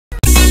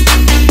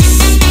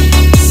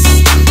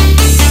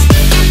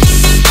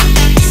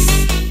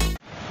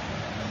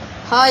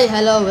Hi,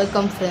 hello,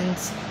 welcome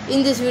friends.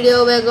 In this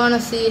video we are gonna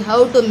see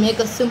how to make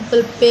a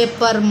simple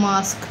paper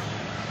mask,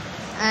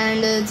 and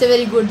it's a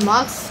very good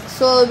mask.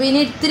 So we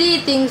need three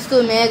things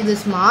to make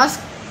this mask: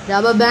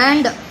 rubber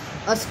band,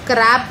 a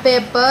scrap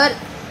paper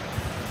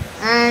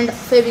and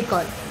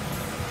Fevicol.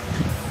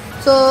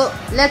 So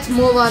let's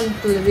move on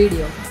to the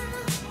video.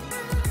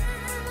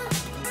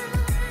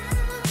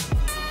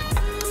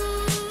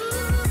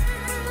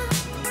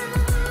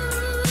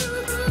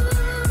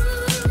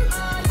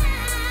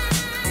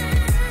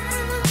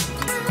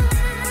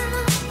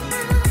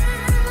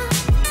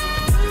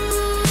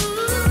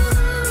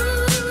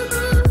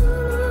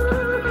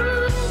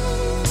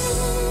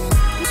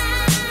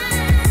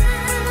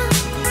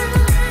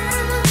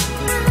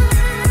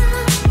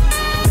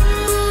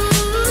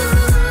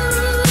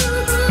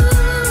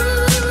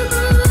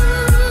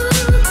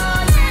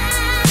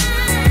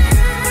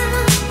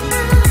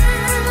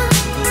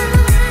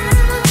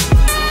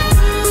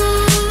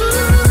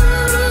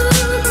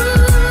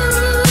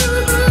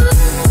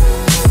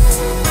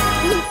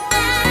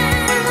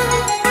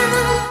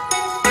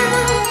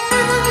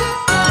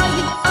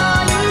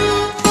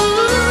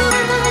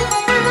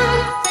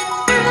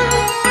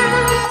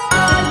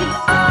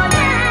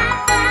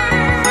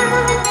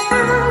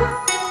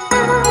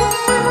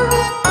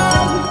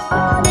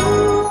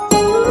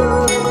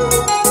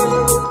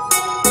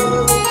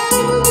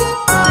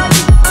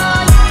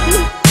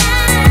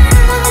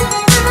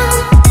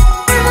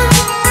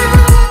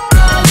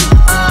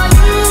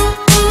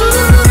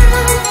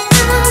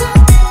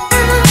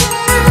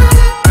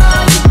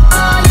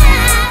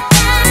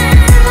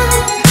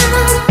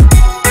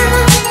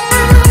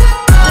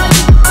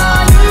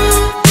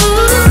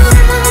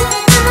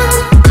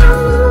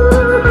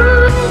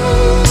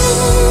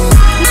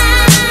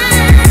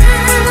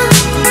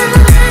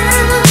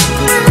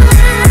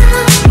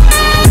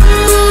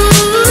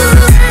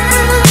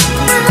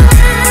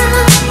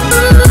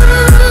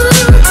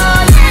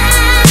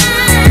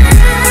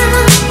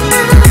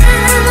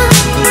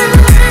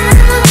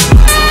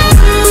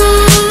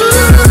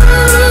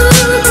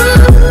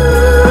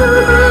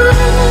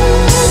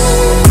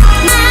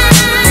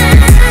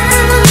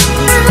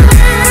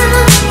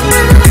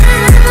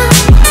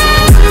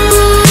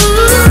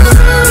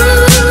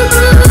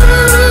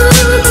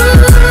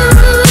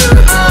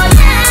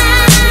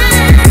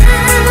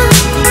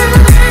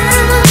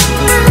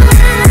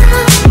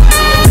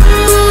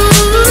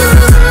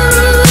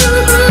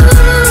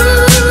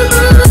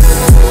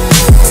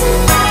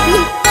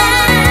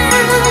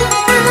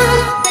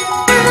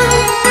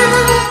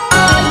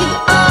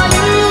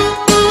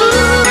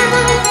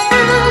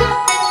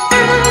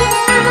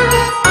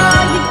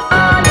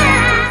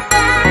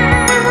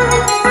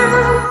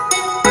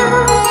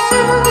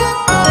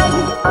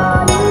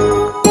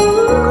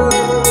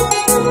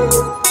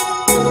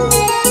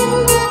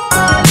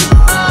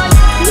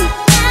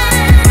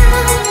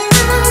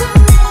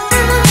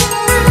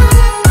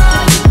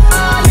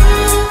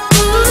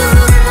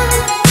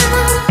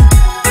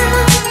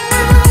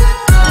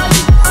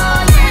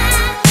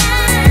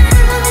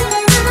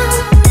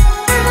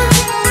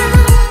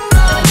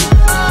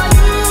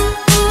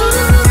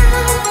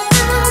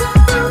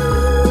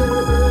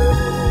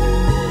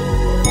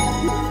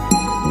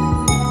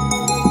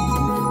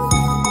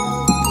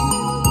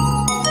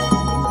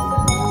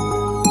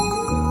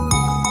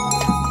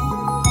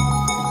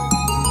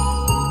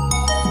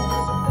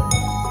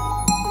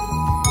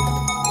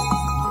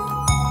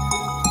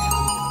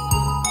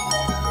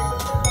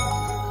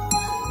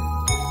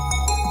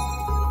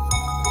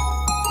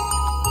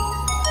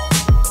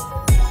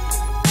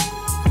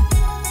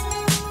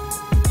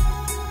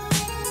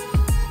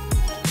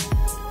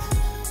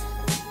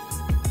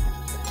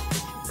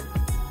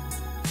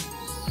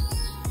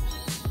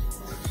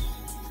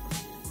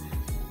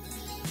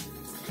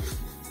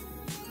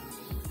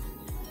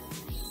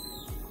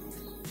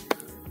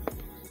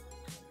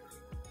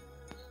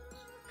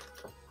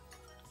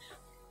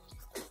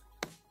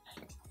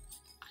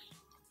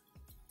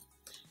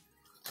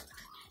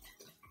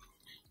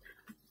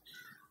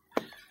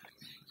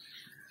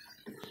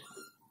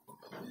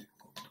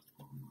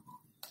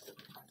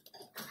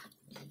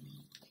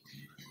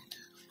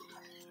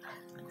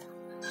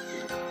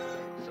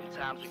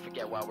 Sometimes we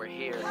forget why we're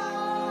here.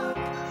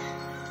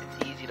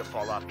 It's easy to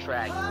fall off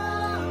track.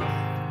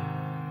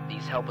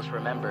 These help us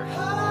remember.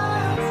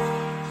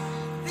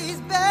 These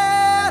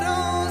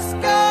battle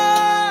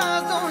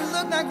scars don't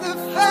look like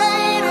they're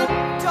faded,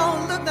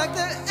 don't look like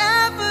they're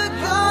ever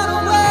gone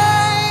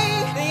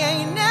away. They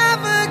ain't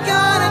never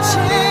gonna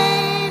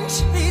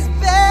change. These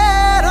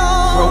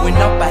battles. Growing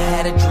up I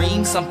had a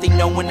dream, something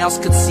no one else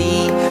could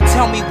see.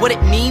 Tell me what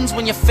it means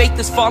when your faith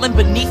is falling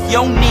beneath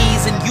your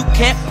knees and you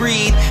can't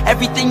breathe.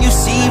 Everything you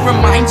see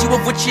reminds you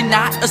of what you're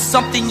not or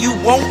something you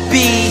won't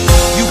be.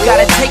 You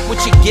gotta take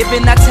what you're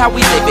given, that's how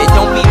we live it.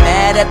 Don't be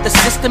mad at the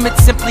system,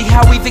 it's simply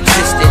how we've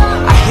existed.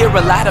 I hear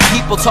a lot of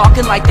people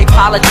talking like they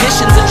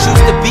politicians and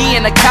choose to be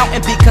an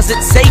accountant because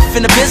it's safe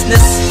in the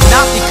business,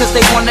 not because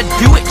they wanna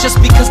do it just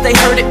because they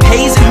heard it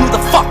pays. And who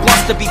the fuck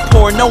wants to be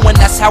poor knowing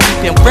that's how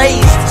we've been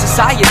raised?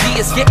 Society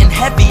is getting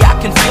heavy, I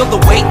can feel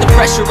the weight. The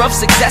pressure of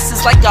success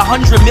is like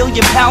 100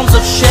 million pounds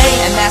of shame.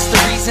 And that's the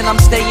reason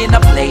I'm staying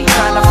up late,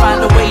 trying to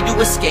find a way to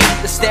escape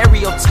the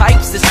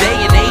stereotypes this day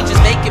and age is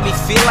making me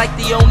feel like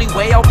the only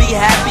way I'll be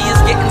happy is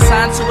getting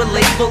signed to a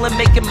label and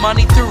making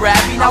money through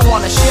rapping. I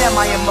wanna share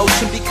my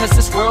emotion because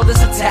this world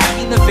is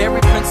attacking the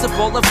very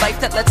principle of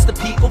life that lets the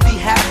people be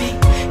happy.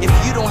 If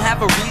you don't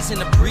have a reason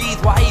to breathe,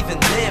 why even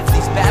live?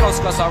 These battles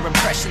cause our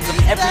impressions of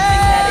everything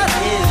that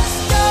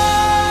it is.